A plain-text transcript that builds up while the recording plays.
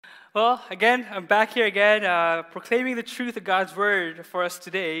Well, again, I'm back here again, proclaiming the truth of God's word for us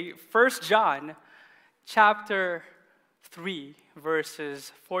today. 1 John chapter 3,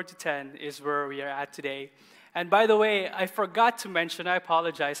 verses 4 to 10 is where we are at today. And by the way, I forgot to mention, I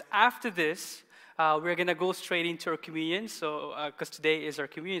apologize, after this, we're going to go straight into our communion, so because today is our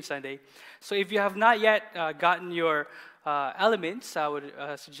communion Sunday. So if you have not yet gotten your elements, I would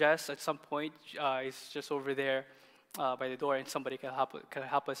suggest at some point, it's just over there by the door, and somebody can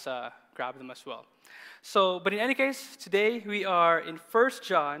help us grab them as well. So, but in any case, today we are in 1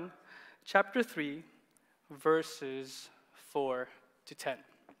 John chapter 3, verses 4 to 10.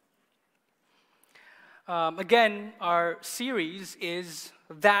 Again, our series is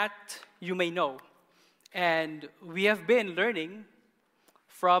That You May Know. And we have been learning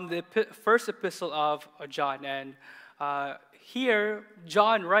from the first epistle of John. And here,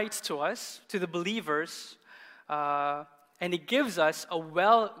 John writes to us, to the believers, and he gives us a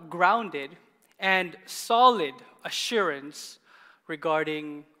well-grounded and solid assurance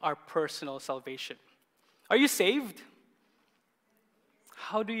regarding our personal salvation. Are you saved?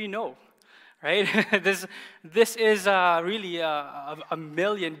 How do you know? Right? This is really a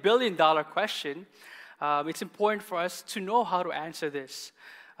billion-dollar question. It's important for us to know how to answer this.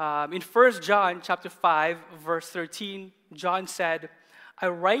 In 1 John chapter 5, verse 13, John said, I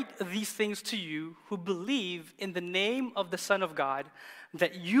write these things to you who believe in the name of the Son of God,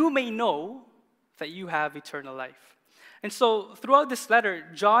 that you may know that you have eternal life. And so throughout this letter,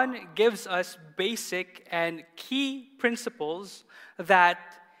 John gives us basic and key principles that,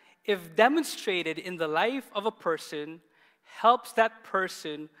 if demonstrated in the life of a person, helps that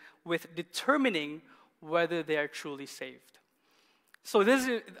person with determining whether they are truly saved. So this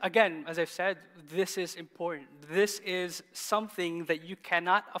is, again, as I've said, this is important. This is something that you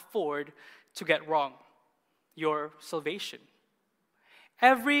cannot afford to get wrong, your salvation.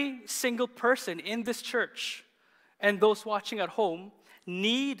 Every single person in this church and those watching at home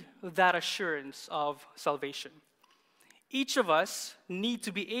need that assurance of salvation. Each of us need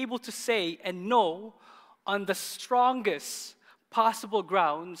to be able to say and know on the strongest possible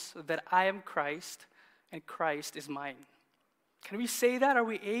grounds that I am Christ and Christ is mine. Can we say that? Are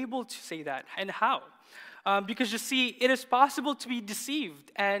we able to say that? And how? Because you see, it is possible to be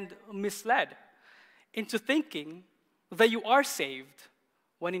deceived and misled into thinking that you are saved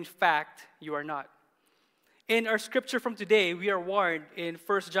when in fact you are not. In our scripture from today, we are warned in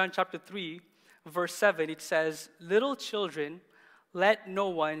 1 John chapter 3, verse 7, it says, little children, let no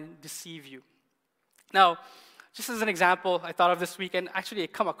one deceive you. Now, just as an example, I thought of this week, and actually I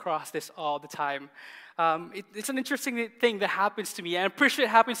come across this all the time. It's an interesting thing that happens to me, and I'm pretty sure it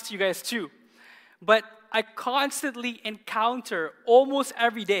happens to you guys too. But I constantly encounter almost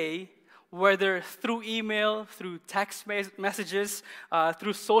every day, whether through email, through text messages,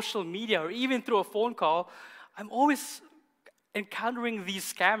 through social media, or even through a phone call, I'm always encountering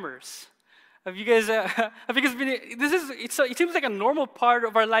these scammers. Have you guys been? It seems like a normal part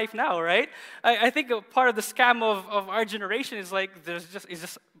of our life now, right? I think a part of the scam of our generation is like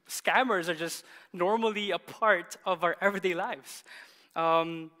scammers are just normally a part of our everyday lives.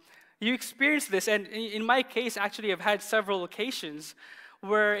 You experience this, and in my case, actually, I've had several occasions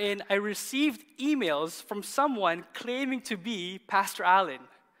wherein I received emails from someone claiming to be Pastor Allen,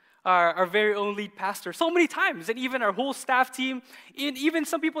 our very own lead pastor, so many times. And even our whole staff team, and even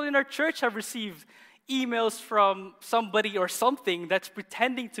some people in our church have received emails from somebody or something that's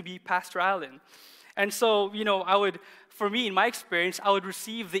pretending to be Pastor Allen. And so, for me, in my experience, I would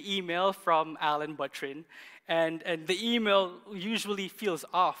receive the email from Alan Buttrin, and the email usually feels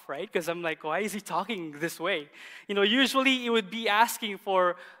off, right? Because I'm like, why is he talking this way? Usually it would be asking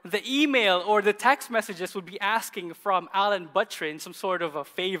for the email or the text messages would be asking from Alan Buttrin some sort of a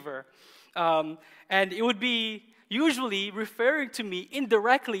favor. And it would be usually referring to me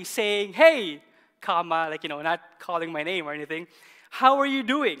indirectly saying, hey, comma, not calling my name or anything. How are you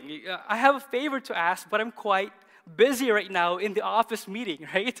doing? I have a favor to ask, but I'm quite busy right now in the office meeting,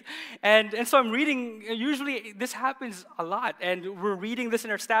 right? And so I'm reading, usually this happens a lot, and we're reading this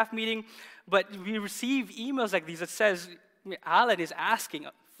in our staff meeting, but we receive emails like these that says, Alan is asking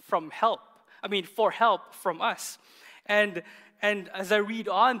for help from us. And as I read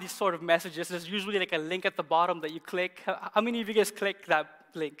on these sort of messages, there's usually like a link at the bottom that you click. How many of you guys click that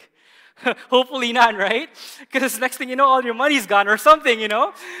link? Hopefully none, right? Because next thing you know, all your money's gone or something,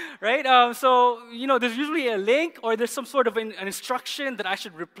 right? So, there's usually a link or there's some sort of an instruction that I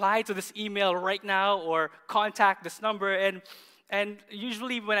should reply to this email right now or contact this number. And And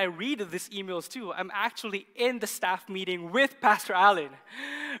usually when I read these emails too, I'm actually in the staff meeting with Pastor Allen,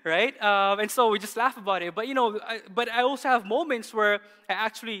 right? And so we just laugh about it. But but I also have moments where I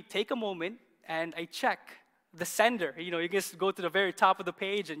actually take a moment and I check the sender. You just go to the very top of the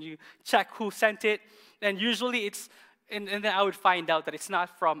page and you check who sent it. And usually and then I would find out that it's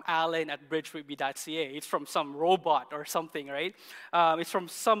not from Alan at bridgewhitby.ca. It's from some robot or something, right? It's from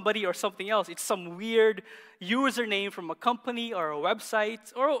somebody or something else. It's some weird username from a company or a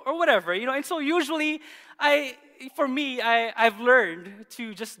website or whatever, And so usually, I've learned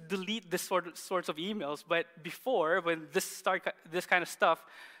to just delete this sorts of emails. But before, when this kind of stuff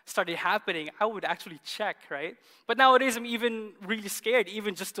started happening, I would actually check, right? But nowadays, I'm even really scared,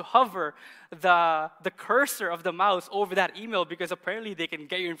 even just to hover the cursor of the mouse over that email, because apparently they can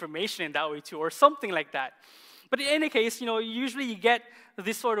get your information in that way too, or something like that. But in any case, usually you get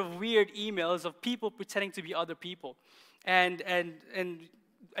this sort of weird emails of people pretending to be other people, and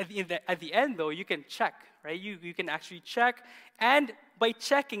at the end though, you can check, right? You can actually check, and by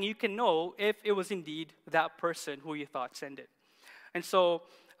checking, you can know if it was indeed that person who you thought sent it. And so,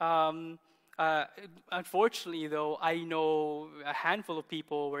 unfortunately, though, I know a handful of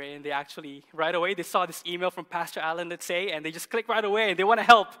people wherein they actually, right away, they saw this email from Pastor Allen, let's say, and they just click right away, and they want to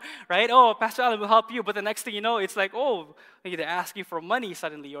help, right? Oh, Pastor Allen will help you, but the next thing you know, it's like, oh, maybe they're asking for money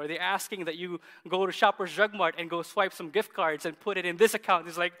suddenly, or they're asking that you go to Shoppers Drug Mart and go swipe some gift cards and put it in this account.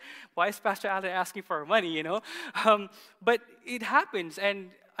 It's like, why is Pastor Allen asking for our money, But it happens,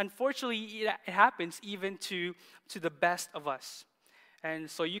 and unfortunately, it happens even to the best of us. And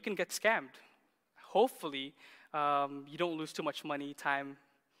so you can get scammed. Hopefully, you don't lose too much money, time,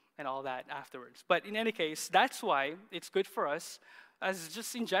 and all that afterwards. But in any case, that's why it's good for us, as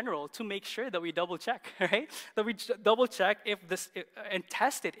just in general, to make sure that we double check, right? That we double check and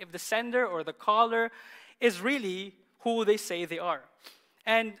test it if the sender or the caller is really who they say they are.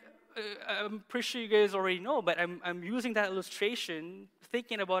 And I'm pretty sure you guys already know, but I'm using that illustration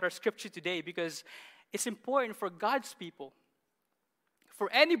thinking about our scripture today because it's important for God's people, for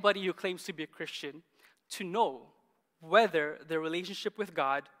anybody who claims to be a Christian, to know whether their relationship with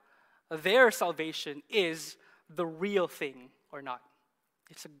God, their salvation, is the real thing or not.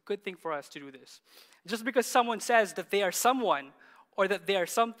 It's a good thing for us to do this. Just because someone says that they are someone or that they are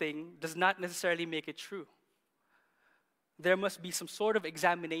something does not necessarily make it true. There must be some sort of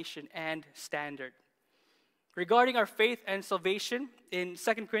examination and standard. Regarding our faith and salvation, in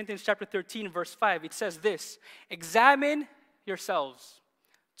 2 Corinthians chapter 13, verse 5, it says this: examine yourselves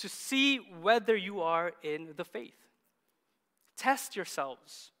to see whether you are in the faith. Test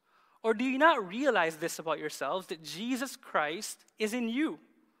yourselves. Or do you not realize this about yourselves, that Jesus Christ is in you,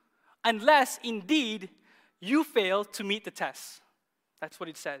 unless indeed you fail to meet the test? That's what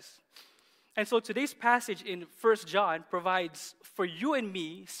it says. And so today's passage in 1 John provides for you and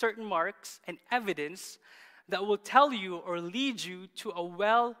me certain marks and evidence that will tell you or lead you to a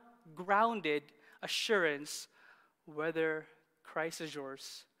well-grounded assurance whether Christ is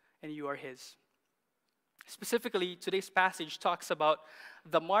yours and you are His. Specifically, today's passage talks about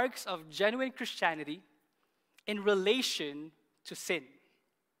the marks of genuine Christianity in relation to sin.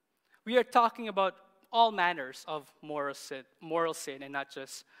 We are talking about all manners of moral sin, and not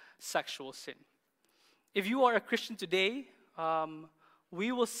just sexual sin. If you are a Christian today,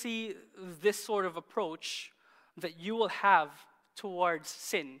 we will see this sort of approach that you will have towards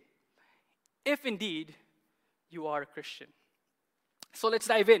sin, if indeed you are a Christian. So let's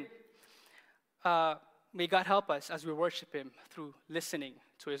dive in. May God help us as we worship Him through listening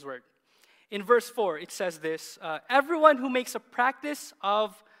to His word. In verse 4, it says this: everyone who makes a practice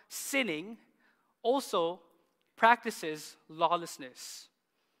of sinning also practices lawlessness.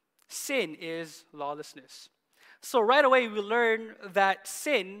 Sin is lawlessness. So right away we learn that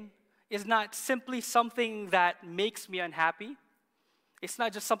sin is not simply something that makes me unhappy. It's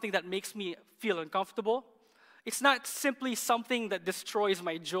not just something that makes me feel uncomfortable. It's not simply something that destroys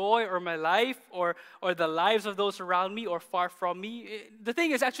my joy or my life or the lives of those around me or far from me. The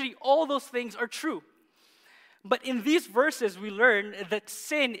thing is, actually, all those things are true. But in these verses, we learn that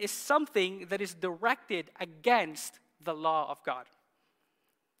sin is something that is directed against the law of God.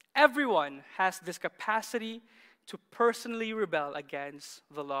 Everyone has this capacity to personally rebel against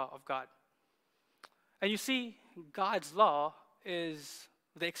the law of God. And you see, God's law is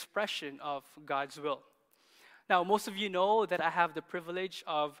the expression of God's will. Now, most of you know that I have the privilege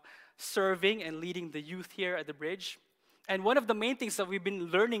of serving and leading the youth here at the Bridge. And one of the main things that we've been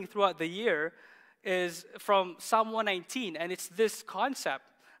learning throughout the year is from Psalm 119. And it's this concept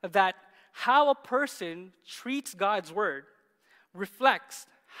that how a person treats God's word reflects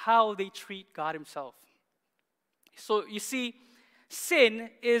how they treat God Himself. So you see, sin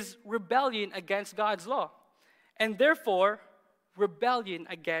is rebellion against God's law, and therefore rebellion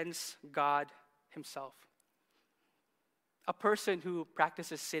against God himself. A person who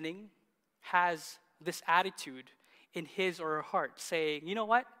practices sinning has this attitude in his or her heart, saying, you know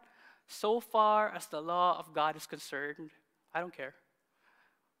what? So far as the law of God is concerned, I don't care.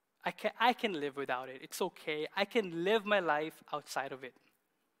 I can live without it. It's okay. I can live my life outside of it.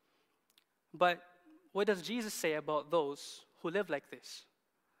 But what does Jesus say about those who live like this?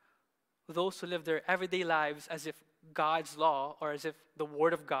 Those who live their everyday lives as if God's law or as if the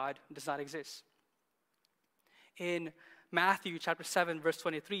Word of God does not exist. In Matthew chapter 7, verse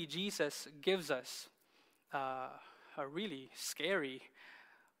 23, Jesus gives us a really scary,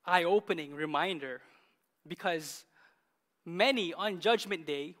 eye-opening reminder, because many on Judgment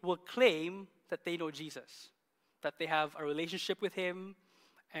Day will claim that they know Jesus, that they have a relationship with Him,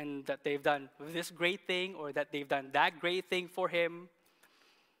 and that they've done this great thing or that they've done that great thing for Him.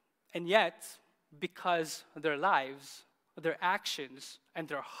 And yet, because their lives, their actions, and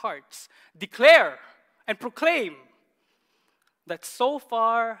their hearts declare and proclaim that so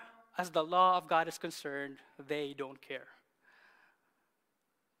far as the law of God is concerned, they don't care.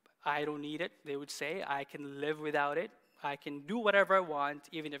 I don't need it, they would say. I can live without it. I can do whatever I want,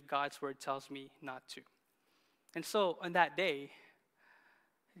 even if God's word tells me not to. And so, on that day,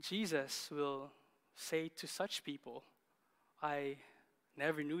 Jesus will say to such people, I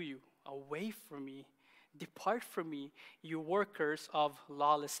never knew you. Away from me. Depart from me, you workers of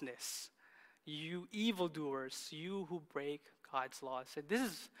lawlessness. You evildoers, you who break God's laws. And this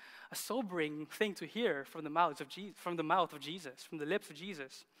is a sobering thing to hear from the mouth of Jesus, from the lips of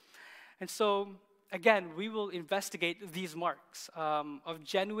Jesus. And so, again, we will investigate these marks of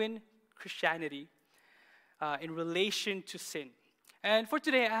genuine Christianity in relation to sin. And for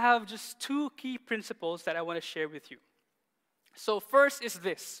today, I have just two key principles that I want to share with you. So first is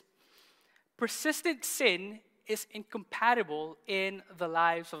this. Persistent sin is incompatible in the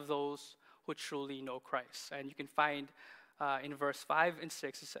lives of those who truly know Christ. And you can find in verses 5 and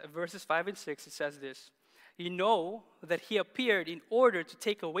 6, it says this. You know that He appeared in order to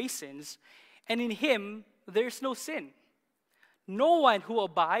take away sins, and in Him there is no sin. No one who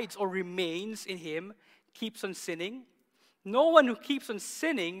abides or remains in Him keeps on sinning. No one who keeps on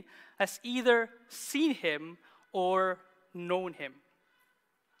sinning has either seen Him or known Him.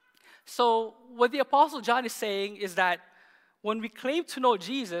 So what the Apostle John is saying is that when we claim to know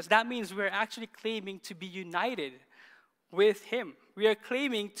Jesus, that means we're actually claiming to be united with Him. We are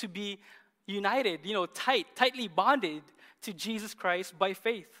claiming to be united, tightly bonded to Jesus Christ by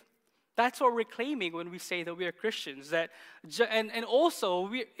faith. That's what we're claiming when we say that we are Christians. And also,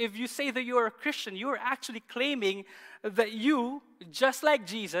 if you say that you are a Christian, you are actually claiming that you, just like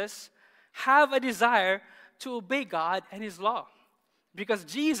Jesus, have a desire to obey God and His law. Because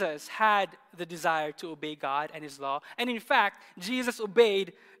Jesus had the desire to obey God and His law. And in fact, Jesus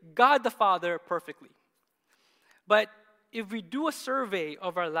obeyed God the Father perfectly. But if we do a survey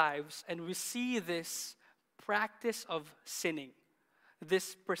of our lives and we see this practice of sinning,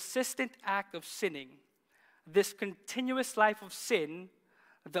 this persistent act of sinning, this continuous life of sin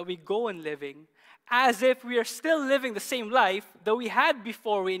that we go on living, as if we are still living the same life that we had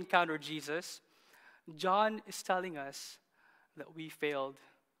before we encountered Jesus, John is telling us that we failed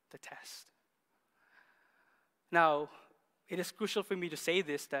the test. Now, it is crucial for me to say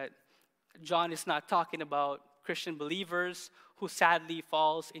this, that John is not talking about Christian believers who sadly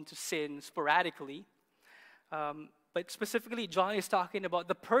falls into sin sporadically. But specifically, John is talking about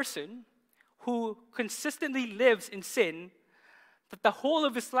the person who consistently lives in sin, that the whole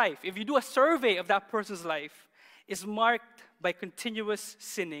of his life, if you do a survey of that person's life, is marked by continuous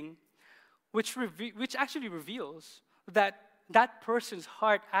sinning, which actually reveals that that person's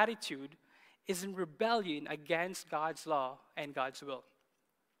heart attitude is in rebellion against God's law and God's will.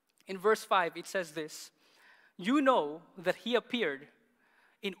 In verse 5, it says this, you know that He appeared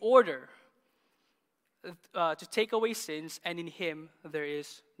in order to take away sins, and in Him there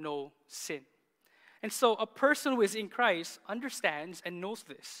is no sin. And so a person who is in Christ understands and knows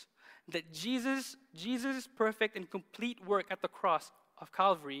this, that Jesus' perfect and complete work at the cross of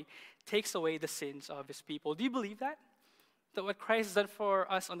Calvary takes away the sins of His people. Do you believe that? That what Christ has done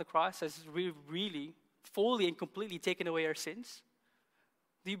for us on the cross has really fully and completely taken away our sins?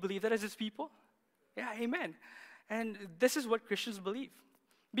 Do you believe that as His people? Yeah, amen. And this is what Christians believe.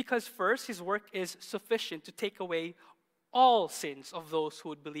 Because first, His work is sufficient to take away all sins of those who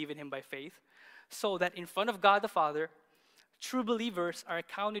would believe in Him by faith, so that in front of God the Father, true believers are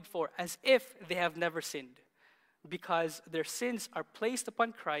accounted for as if they have never sinned, because their sins are placed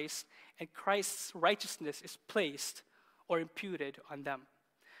upon Christ, and Christ's righteousness is placed or imputed on them.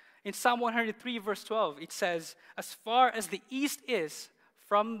 In Psalm 103, verse 12, it says, "As far as the east is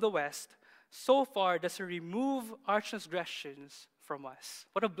from the west, so far does He remove our transgressions from us."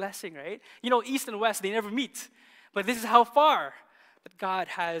 What a blessing, right? You know, east and west, they never meet. But this is how far that God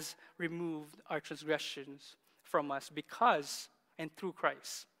has removed our transgressions from us because and through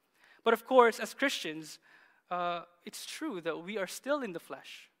Christ. But of course, as Christians, it's true that we are still in the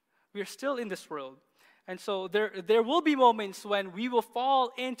flesh. We are still in this world. And so there will be moments when we will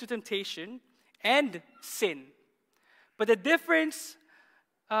fall into temptation and sin. But the difference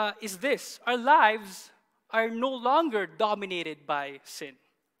is this: our lives are no longer dominated by sin.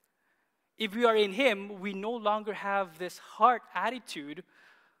 If we are in Him, we no longer have this heart attitude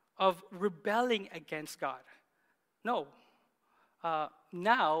of rebelling against God. No.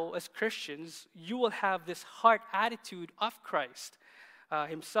 Now, as Christians, you will have this heart attitude of Christ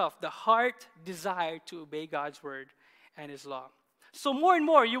Himself, the heart desire to obey God's word and His law. So more and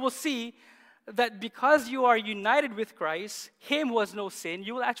more, you will see that because you are united with Christ, Him who has no sin,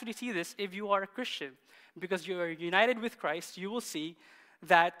 you will actually see this if you are a Christian. Because you are united with Christ, you will see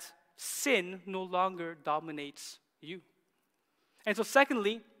that sin no longer dominates you. And so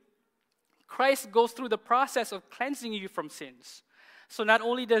secondly, Christ goes through the process of cleansing you from sins. So not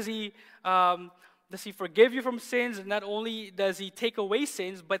only does He forgive you from sins, and not only does He take away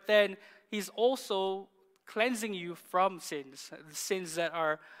sins, but then He's also cleansing you from sins, the sins that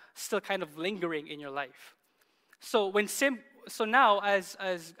are still kind of lingering in your life. So now,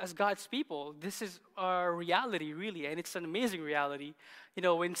 as God's people, this is our reality, really, and it's an amazing reality. You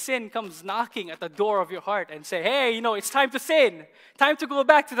know, when sin comes knocking at the door of your heart and say, "Hey, it's time to sin, time to go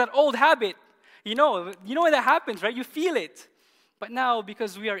back to that old habit." You know when that happens, right? You feel it. But now,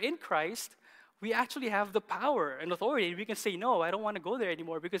 because we are in Christ, we actually have the power and authority. We can say, "No, I don't want to go there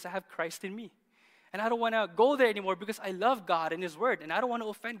anymore because I have Christ in me. And I don't want to go there anymore because I love God and His word. And I don't want to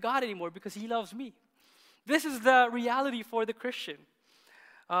offend God anymore because He loves me." This is the reality for the Christian.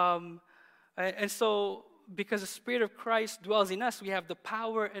 And so, because the Spirit of Christ dwells in us, we have the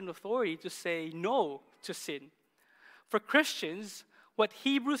power and authority to say no to sin. For Christians, what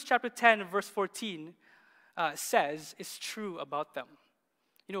Hebrews chapter 10, verse 14 says is true about them.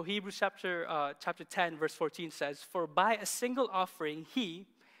 You know, Hebrews chapter 10, verse 14 says, "For by a single offering, He,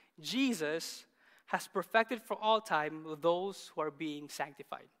 Jesus, has perfected for all time those who are being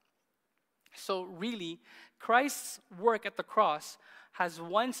sanctified." So really, Christ's work at the cross has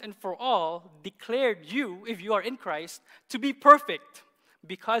once and for all declared you, if you are in Christ, to be perfect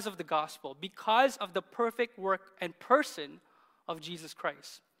because of the gospel, because of the perfect work and person of Jesus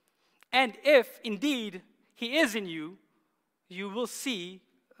Christ. And if indeed He is in you, you will see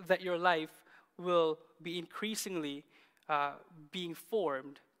that your life will be increasingly being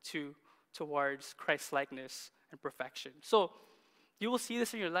formed towards Christ-likeness and perfection. So you will see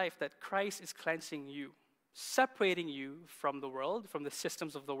this in your life, that Christ is cleansing you, separating you from the world, from the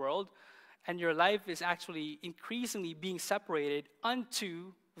systems of the world, and your life is actually increasingly being separated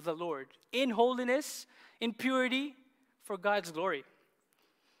unto the Lord in holiness, in purity, for God's glory.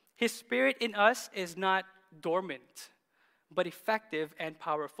 His Spirit in us is not dormant, but effective and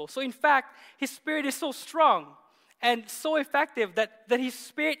powerful. So in fact, His Spirit is so strong and so effective that His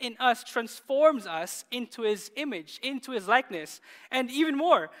Spirit in us transforms us into His image, into His likeness. And even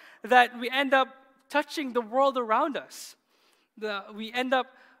more, that we end up touching the world around us. We end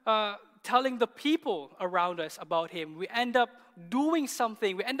up telling the people around us about Him. We end up doing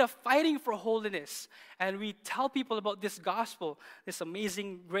something. We end up fighting for holiness. And we tell people about this gospel, this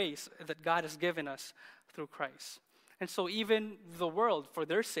amazing grace that God has given us through Christ. And so even the world, for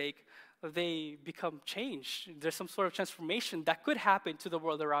their sake, they become changed. There's some sort of transformation that could happen to the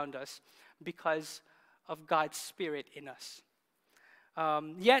world around us because of God's Spirit in us.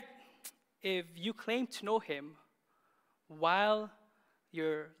 Yet, if you claim to know Him, while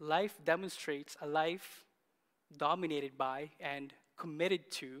your life demonstrates a life dominated by and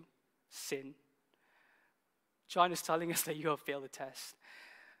committed to sin, John is telling us that you have failed the test.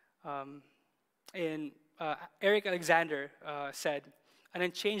 Eric Alexander said, "An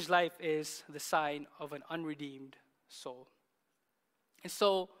unchanged life is the sign of an unredeemed soul." And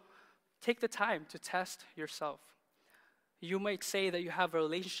so, take the time to test yourself. You might say that you have a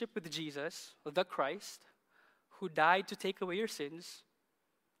relationship with Jesus, the Christ, who died to take away your sins.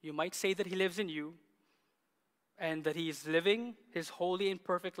 You might say that He lives in you and that He is living His holy and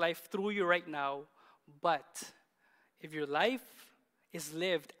perfect life through you right now. But if your life is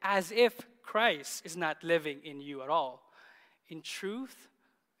lived as if Christ is not living in you at all, in truth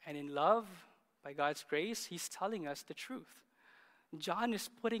and in love, by God's grace, He's telling us the truth. John is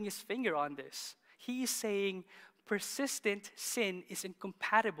putting his finger on this. He's saying, persistent sin is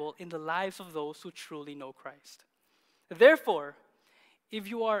incompatible in the lives of those who truly know Christ. Therefore, if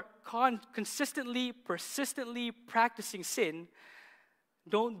you are consistently, persistently practicing sin,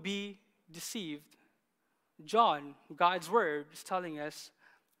 don't be deceived. John, God's word, is telling us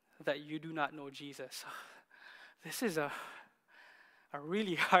that you do not know Jesus. This is a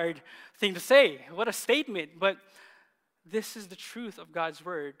really hard thing to say. What a statement. But this is the truth of God's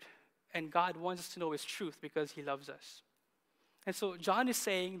word. And God wants us to know his truth because he loves us. And so John is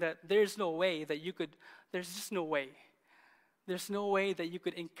saying that there's just no way. There's no way that you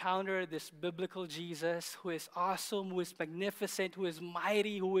could encounter this biblical Jesus who is awesome, who is magnificent, who is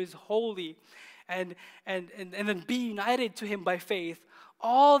mighty, who is holy, and then be united to him by faith,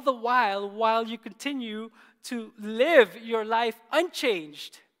 all the while you continue to live your life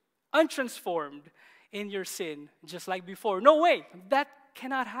unchanged, untransformed in your sin, just like before. No way. That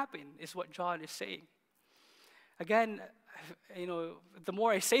cannot happen, is what John is saying. Again, the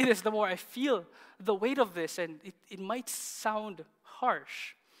more I say this, the more I feel the weight of this, and it might sound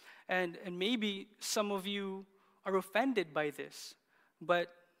harsh, and maybe some of you are offended by this, but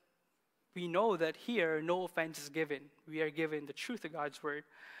we know that here no offense is given. We are given the truth of God's word.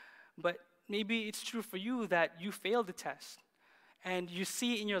 But maybe it's true for you that you failed the test, and you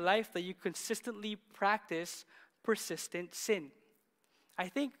see in your life that you consistently practice persistent sin. I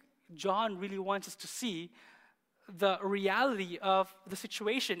think John really wants us to see the reality of the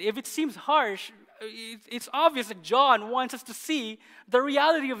situation. If it seems harsh, it's obvious that John wants us to see the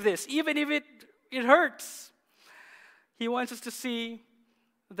reality of this, even if it hurts. He wants us to see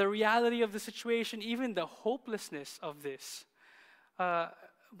the reality of the situation, even the hopelessness of this.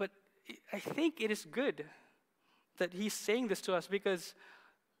 But I think it is good that he's saying this to us, because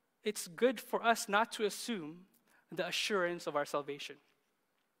it's good for us not to assume the assurance of our salvation,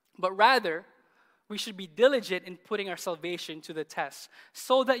 but rather we should be diligent in putting our salvation to the test,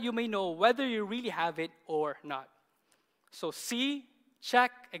 so that you may know whether you really have it or not. So see,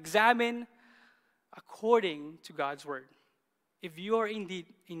 check, examine according to God's word, if you are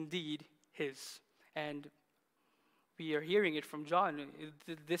indeed his. And we are hearing it from John.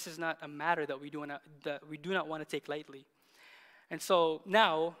 This is not a matter that we do not want to take lightly. And so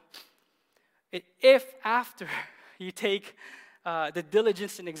now, if after you take the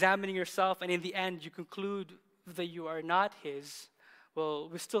diligence in examining yourself, and in the end you conclude that you are not his, well,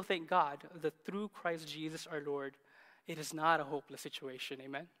 we still thank God that through Christ Jesus our Lord, it is not a hopeless situation.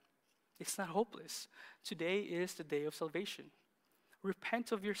 Amen? It's not hopeless. Today is the day of salvation.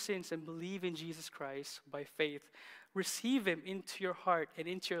 Repent of your sins and believe in Jesus Christ by faith. Receive him into your heart and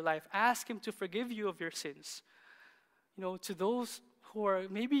into your life. Ask him to forgive you of your sins. To those who are,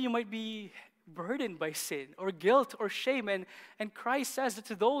 maybe you might be burdened by sin or guilt or shame, and Christ says that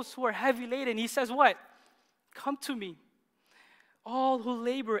to those who are heavy laden, he says what? Come to me, all who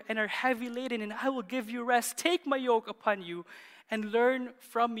labor and are heavy laden, and I will give you rest. Take my yoke upon you and learn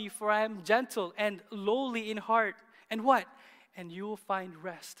from me, for I am gentle and lowly in heart. And what? And you will find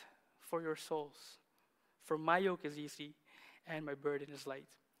rest for your souls. For my yoke is easy and my burden is light.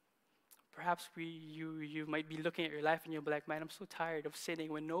 Perhaps you might be looking at your life and you're like, man, I'm so tired of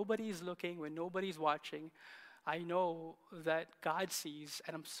sinning. When nobody's looking, when nobody's watching, I know that God sees,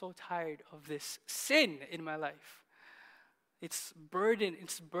 and I'm so tired of this sin in my life. It's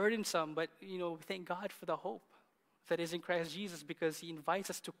burdensome, but thank God for the hope that is in Christ Jesus, because he invites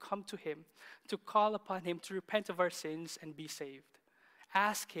us to come to him, to call upon him, to repent of our sins and be saved.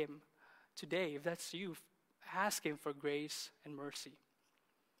 Ask him today, if that's you, ask him for grace and mercy.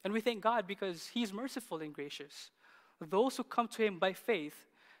 And we thank God because he's merciful and gracious. Those who come to him by faith,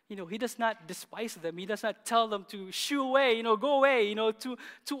 he does not despise them. He does not tell them to shoo away, go away. To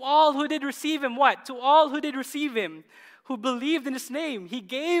all who did receive him, what? To all who did receive him, who believed in his name, he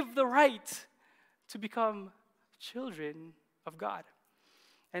gave the right to become children of God.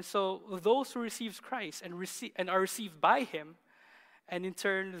 And so those who receive Christ and are received by him, and in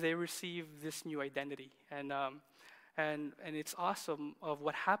turn they receive this new identity. And it's awesome of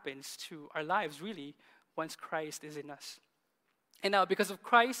what happens to our lives, really, once Christ is in us. And now, because of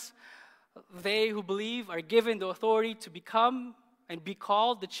Christ, they who believe are given the authority to become and be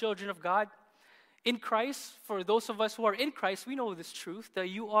called the children of God. In Christ, for those of us who are in Christ, we know this truth, that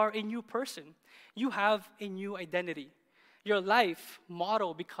you are a new person. You have a new identity. Your life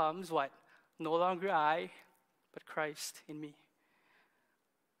motto becomes what? No longer I, but Christ in me.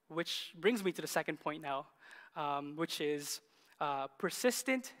 Which brings me to the second point now, which is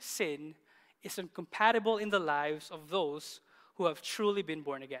persistent sin is incompatible in the lives of those who have truly been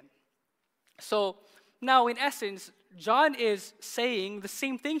born again. So now, in essence, John is saying the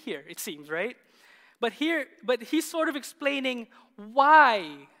same thing here, it seems, right? But he's sort of explaining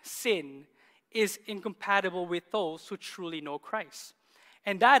why sin is incompatible with those who truly know Christ.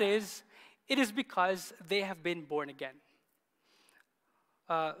 And that is, it is because they have been born again.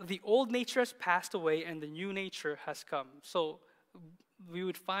 The old nature has passed away and the new nature has come. So we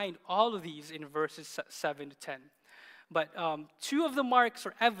would find all of these in verses 7 to 10. But two of the marks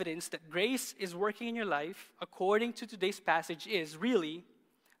or evidence that grace is working in your life, according to today's passage, is really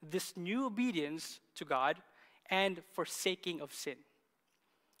this new obedience to God and forsaking of sin.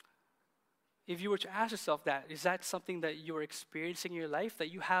 If you were to ask yourself that, is that something that you are experiencing in your life?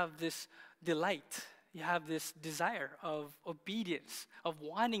 That you have this delight, you have this desire of obedience, of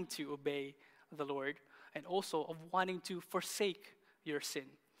wanting to obey the Lord, and also of wanting to forsake your sin.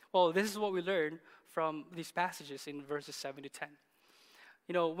 Well, this is what we learn from these passages in verses 7 to 10.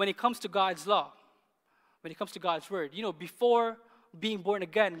 You know, when it comes to God's law, when it comes to God's word, you know, before being born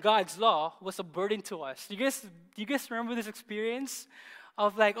again, God's law was a burden to us. Do you guys remember this experience?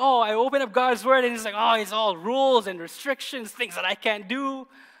 Of like, oh, I open up God's word and it's like, oh, it's all rules and restrictions, things that I can't do.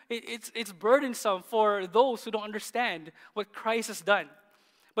 It's burdensome for those who don't understand what Christ has done.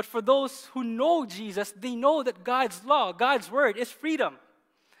 But for those who know Jesus, they know that God's law, God's word is freedom.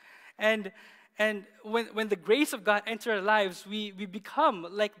 And when the grace of God enters our lives, we become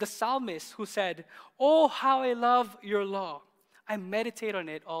like the psalmist who said, oh, how I love your law. I meditate on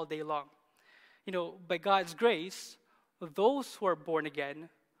it all day long. You know, by God's grace, those who are born again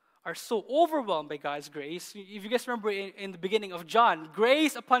are so overwhelmed by God's grace. If you guys remember in the beginning of John,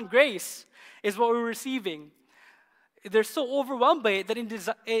 grace upon grace is what we're receiving. They're so overwhelmed by it that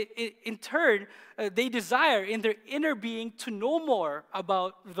in turn, they desire in their inner being to know more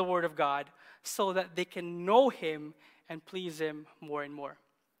about the Word of God so that they can know Him and please Him more and more.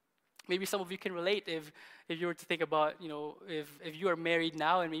 Maybe some of you can relate if you were to think about, you know, if you are married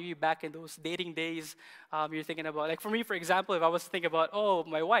now and maybe back in those dating days, you're thinking about, like for me, for example, if I was to think about, oh,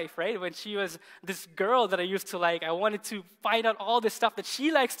 my wife, right? When she was this girl that I used to like, I wanted to find out all this stuff that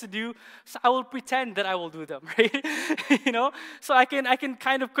she likes to do, so I will pretend that I will do them, right? You know? So I can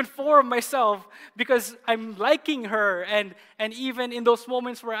kind of conform myself because I'm liking her, and even in those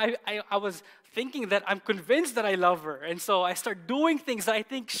moments where I was thinking that I'm convinced that I love her, and so I start doing things that I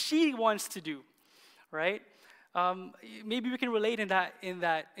think she wants to do, right? Maybe we can relate in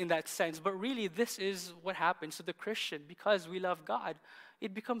that sense, but really this is what happens to the Christian. Because we love God,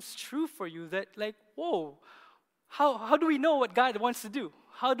 it becomes true for you that, like, whoa, how do we know what God wants to do?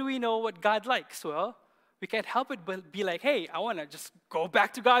 How do we know what God likes? Well, we can't help it but be like, hey, I want to just go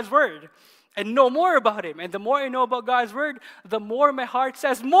back to God's word and know more about Him. And the more I know about God's word, the more my heart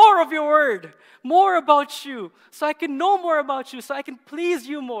says, more of your word, more about you, so I can know more about you, so I can please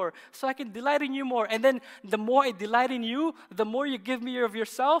you more, so I can delight in you more. And then the more I delight in you, the more you give me of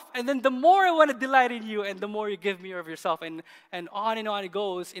yourself, and then the more I want to delight in you, and the more you give me of yourself. And on it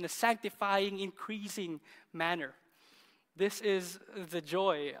goes in a sanctifying, increasing manner. This is the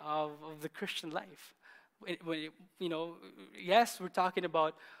joy of the Christian life. You know, yes, we're talking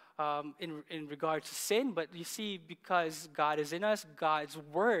about in regards to sin, but you see, because God is in us, God's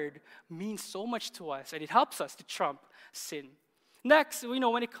word means so much to us, and it helps us to trump sin. Next, you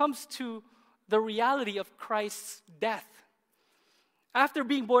know, when it comes to the reality of Christ's death, after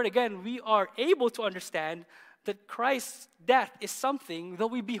being born again, we are able to understand that Christ's death is something that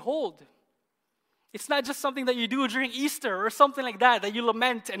we behold. It's not just something that you do during Easter or something like that you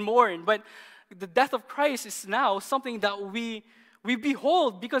lament and mourn, but the death of Christ is now something that we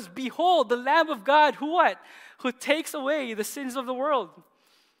behold, because behold, the Lamb of God, who takes away the sins of the world.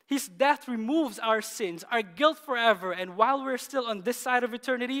 His death removes our sins, our guilt forever, and while we're still on this side of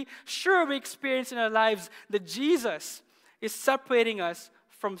eternity, sure, we experience in our lives that Jesus is separating us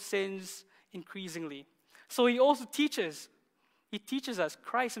from sins increasingly. So He also teaches us,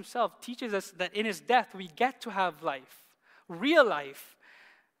 Christ Himself teaches us that in His death we get to have life, real life,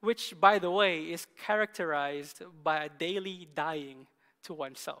 which, by the way, is characterized by a daily dying to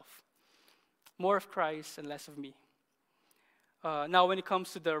oneself. More of Christ and less of me. Now, when it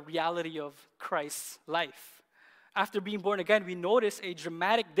comes to the reality of Christ's life, after being born again, we notice a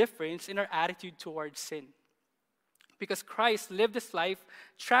dramatic difference in our attitude towards sin. Because Christ lived His life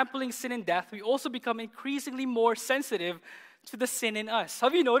trampling sin and death, we also become increasingly more sensitive to the sin in us.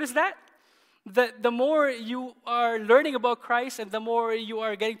 Have you noticed that? The more you are learning about Christ and the more you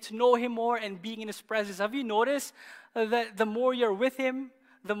are getting to know Him more and being in His presence, have you noticed that the more you're with Him,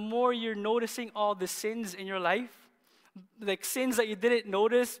 the more you're noticing all the sins in your life? Like sins that you didn't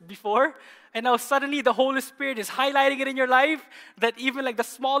notice before, and now suddenly the Holy Spirit is highlighting it in your life, that even like the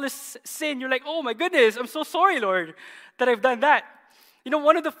smallest sin, you're like, oh my goodness, I'm so sorry, Lord, that I've done that.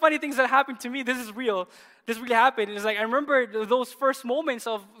 One of the funny things that happened to me, this is real, this really happened, is like I remember those first moments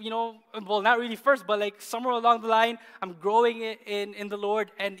of, well, not really first, but like somewhere along the line, I'm growing in the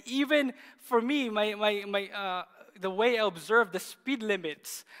Lord. And even for me, the way I observe the speed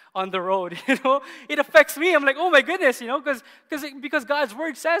limits on the road, it affects me. I'm like, oh my goodness, because God's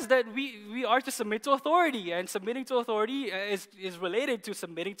word says that we are to submit to authority, and submitting to authority is related to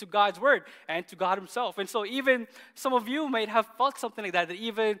submitting to God's word and to God Himself. And so even some of you might have felt something like that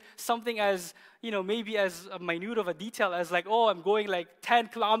even something as, maybe as minute of a detail as like, oh, I'm going like 10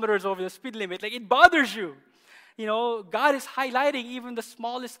 kilometers over the speed limit, like it bothers you. God is highlighting even the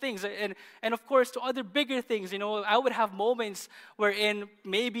smallest things. And of course, to other bigger things, I would have moments wherein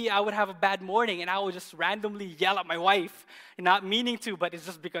maybe I would have a bad morning and I would just randomly yell at my wife, not meaning to, but it's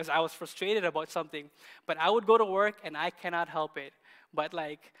just because I was frustrated about something. But I would go to work and I cannot help it. But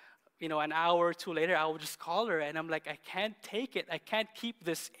like, an hour or two later, I would just call her and I'm like, I can't take it. I can't keep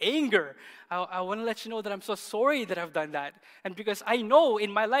this anger. I want to let you know that I'm so sorry that I've done that. And because I know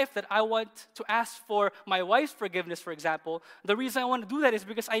in my life that I want to ask for my wife's forgiveness, for example, the reason I want to do that is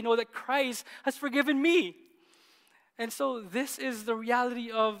because I know that Christ has forgiven me. And so this is the reality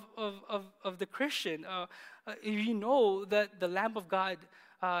of the Christian. You know that the Lamb of God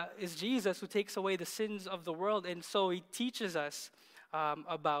is Jesus who takes away the sins of the world. And so He teaches us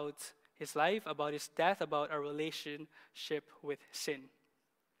about His life, about His death, about our relationship with sin.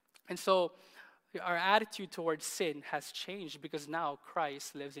 And so our attitude towards sin has changed because now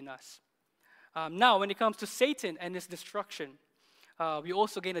Christ lives in us. Now, when it comes to Satan and his destruction, we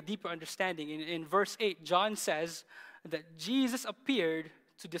also gain a deeper understanding. In verse 8, John says that Jesus appeared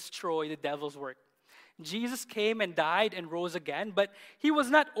to destroy the devil's work. Jesus came and died and rose again, but He was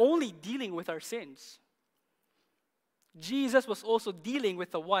not only dealing with our sins. Jesus was also dealing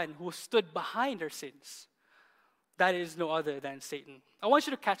with the one who stood behind our sins. That is no other than Satan. I want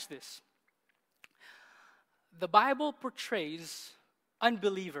you to catch this. The Bible portrays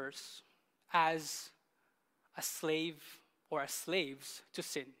unbelievers as a slave or as slaves to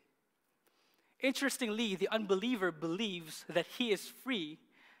sin. Interestingly, the unbeliever believes that he is free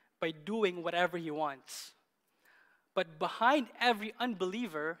by doing whatever he wants. But behind every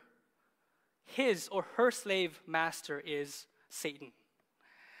unbeliever, his or her slave master is Satan.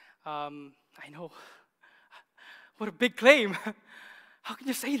 I know. What a big claim. How can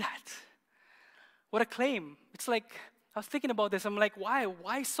you say that? What a claim. It's like, I was thinking about this. I'm like, why?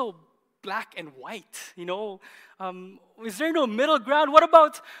 Why so black and white? Is there no middle ground? What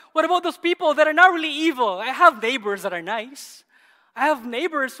about those people that are not really evil? I have neighbors that are nice. I have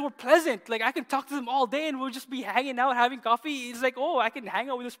neighbors who are pleasant. Like, I can talk to them all day and we'll just be hanging out, having coffee. It's like, oh, I can hang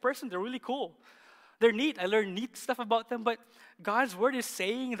out with this person. They're really cool. They're neat. I learn neat stuff about them. But God's word is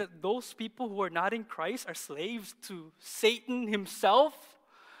saying that those people who are not in Christ are slaves to Satan himself.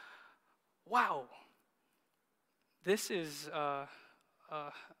 Wow. This is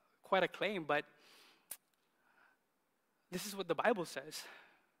quite a claim, but this is what the Bible says.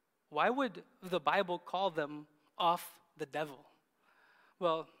 Why would the Bible call them of the devil?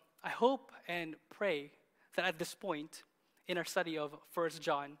 Well, I hope and pray that at this point in our study of 1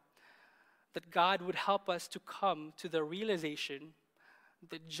 John, that God would help us to come to the realization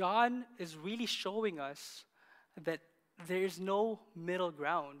that John is really showing us that there is no middle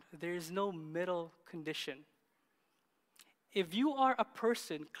ground. There is no middle condition. If you are a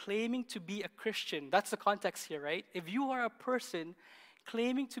person claiming to be a Christian, that's the context here, right? If you are a person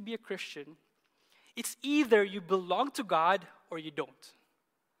claiming to be a Christian, it's either you belong to God or you don't.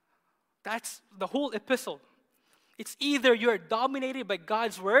 That's the whole epistle. It's either you're dominated by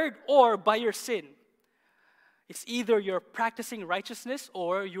God's word or by your sin. It's either you're practicing righteousness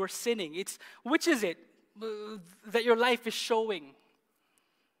or you're sinning. Which is it that your life is showing?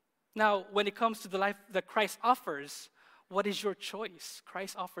 Now, when it comes to the life that Christ offers, what is your choice?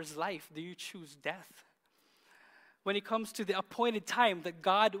 Christ offers life. Do you choose death? When it comes to the appointed time that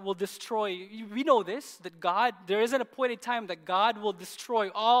God will destroy, we know this, that there is an appointed time that God will destroy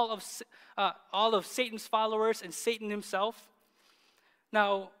all of Satan's followers and Satan himself.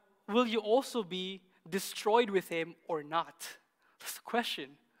 Now, will you also be destroyed with him or not? That's the question.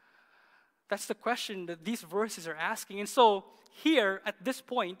 That's the question that these verses are asking. And so here, at this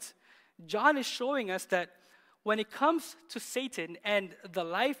point, John is showing us that when it comes to Satan and the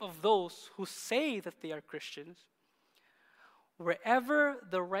life of those who say that they are Christians, wherever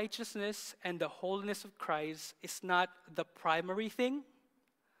the righteousness and the holiness of Christ is not the primary thing,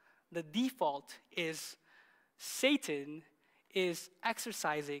 the default is Satan is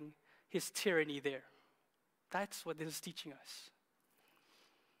exercising his tyranny there. That's what this is teaching us.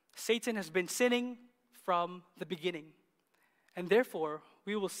 Satan has been sinning from the beginning. And therefore,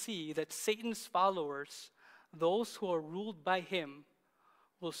 we will see that Satan's followers, those who are ruled by him,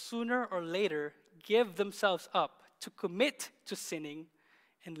 will sooner or later give themselves up to commit to sinning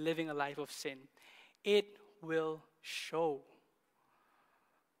and living a life of sin. It will show.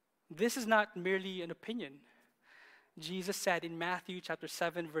 This is not merely an opinion. Jesus said in Matthew chapter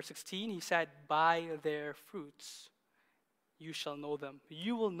 7, verse 16, he said, "By their fruits you shall know them."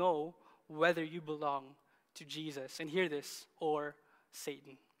 You will know whether you belong to Jesus, and hear this, or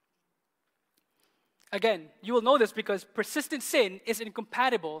Satan. Again, you will know this because persistent sin is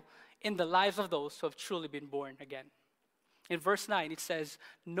incompatible in the lives of those who have truly been born again. In verse 9, it says,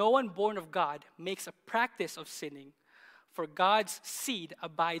 "No one born of God makes a practice of sinning, for God's seed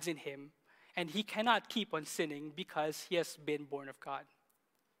abides in him, and he cannot keep on sinning because he has been born of God."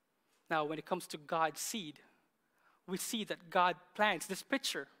 Now, when it comes to God's seed, we see that God plants this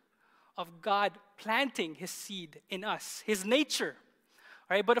picture of God planting his seed in us, his nature.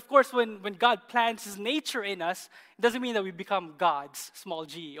 Right? But of course, when God plants his nature in us, it doesn't mean that we become gods, small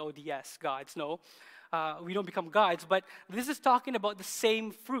g, O-D-S, gods. No, we don't become gods. But this is talking about the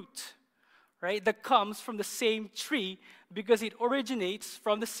same fruit, right, that comes from the same tree because it originates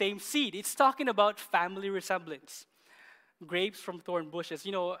from the same seed. It's talking about family resemblance. Grapes from thorn bushes. I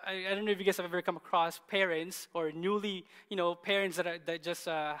don't know if you guys have ever come across parents or newly, parents that just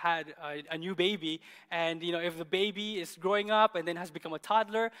had a new baby. And, if the baby is growing up and then has become a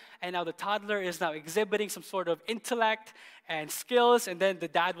toddler, and now the toddler is now exhibiting some sort of intellect and skills, and then the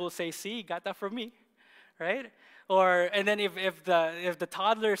dad will say, "See, got that from me," right? And then if the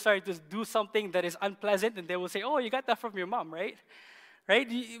toddler starts to do something that is unpleasant, then they will say, "Oh, you got that from your mom," right? Right?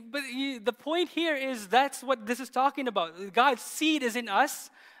 But the point here is that's what this is talking about. God's seed is in us.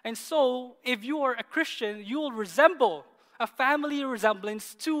 And so, if you are a Christian, you will resemble a family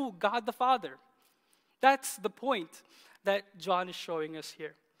resemblance to God the Father. That's the point that John is showing us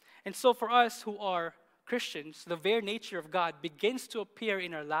here. And so, for us who are Christians, the very nature of God begins to appear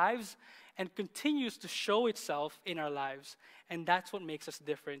in our lives and continues to show itself in our lives. And that's what makes us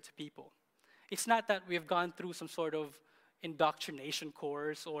different people. It's not that we've gone through some sort of indoctrination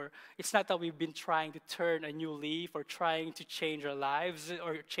course, or it's not that we've been trying to turn a new leaf or trying to change our lives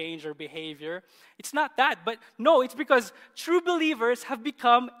or change our behavior. It's not that, but no, it's because true believers have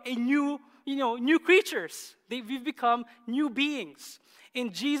become a new creatures. We've become new beings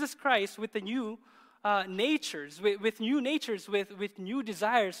in Jesus Christ with the new natures, with new natures, with new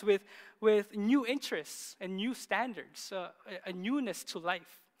desires, with new interests and new standards, a newness to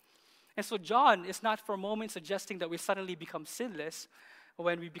life. And so John is not for a moment suggesting that we suddenly become sinless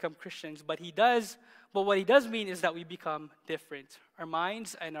when we become Christians, but what he does mean is that we become different. Our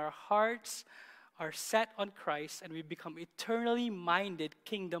minds and our hearts are set on Christ, and we become eternally minded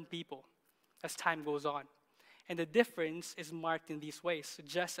kingdom people as time goes on. And the difference is marked in these ways,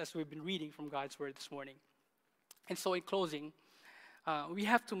 just as we've been reading from God's word this morning. And so in closing, we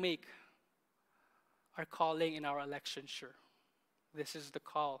have to make our calling and our election sure. This is the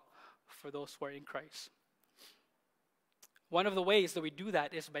call for those who are in Christ. One of the ways that we do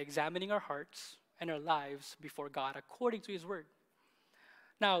that is by examining our hearts and our lives before God according to his word.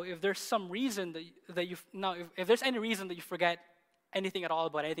 Now, if there's some reason if there's any reason that you forget anything at all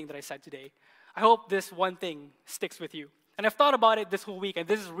about anything that I said today, I hope this one thing sticks with you. And I've thought about it this whole week, and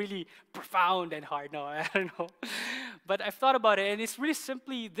this is really profound and hard. No, I don't know. But I've thought about it, and it's really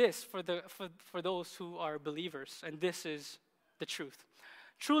simply this for those who are believers, and this is the truth.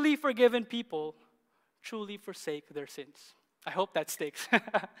 Truly forgiven people truly forsake their sins. I hope that sticks.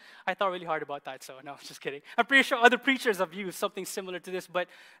 I thought really hard about that, so no, just kidding. I'm pretty sure other preachers have used something similar to this, but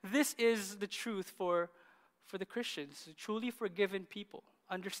this is the truth for the Christians. Truly forgiven people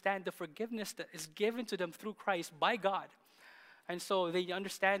understand the forgiveness that is given to them through Christ by God. And so they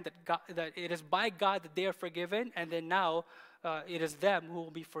understand that it is by God that they are forgiven, and then now it is them who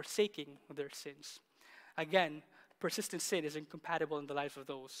will be forsaking their sins. Again, persistent sin is incompatible in the lives of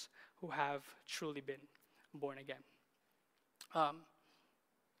those who have truly been born again.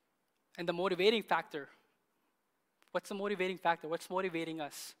 And the motivating factor, what's the motivating factor? What's motivating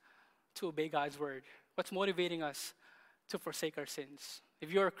us to obey God's word? What's motivating us to forsake our sins?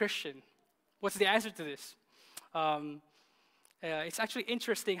 If you're a Christian, what's the answer to this? It's actually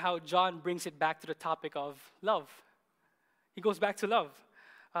interesting how John brings it back to the topic of love. He goes back to love.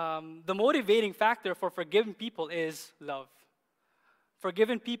 The motivating factor for forgiven people is love.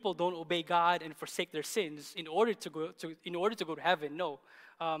 Forgiven people don't obey God and forsake their sins in order to go to heaven. No,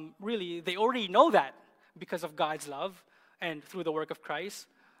 really, they already know that because of God's love and through the work of Christ.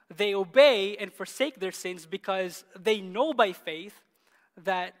 They obey and forsake their sins because they know by faith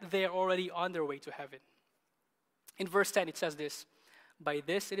that they are already on their way to heaven. In verse 10, it says this, "By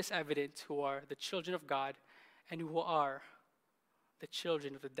this it is evident who are the children of God and who are the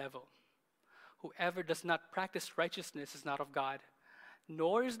children of the devil. Whoever does not practice righteousness is not of God,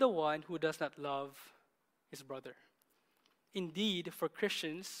 nor is the one who does not love his brother." Indeed, for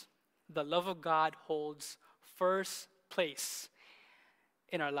Christians, the love of God holds first place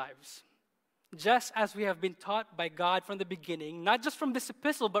in our lives. Just as we have been taught by God from the beginning, not just from this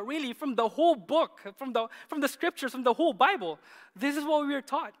epistle, but really from the whole book, from the scriptures, from the whole Bible. This is what we are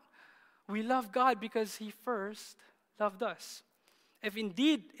taught. We love God because He first loved us. If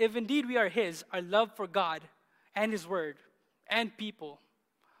indeed we are His, our love for God and His Word and people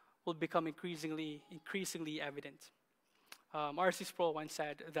will become increasingly evident. R.C. Sproul once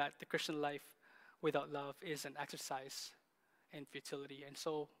said that the Christian life without love is an exercise in futility. And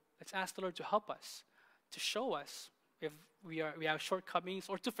so let's ask the Lord to help us, to show us if we have shortcomings,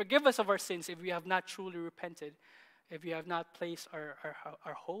 or to forgive us of our sins if we have not truly repented, if we have not placed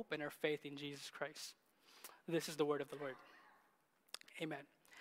our hope and our faith in Jesus Christ. This is the word of the Lord. Amen.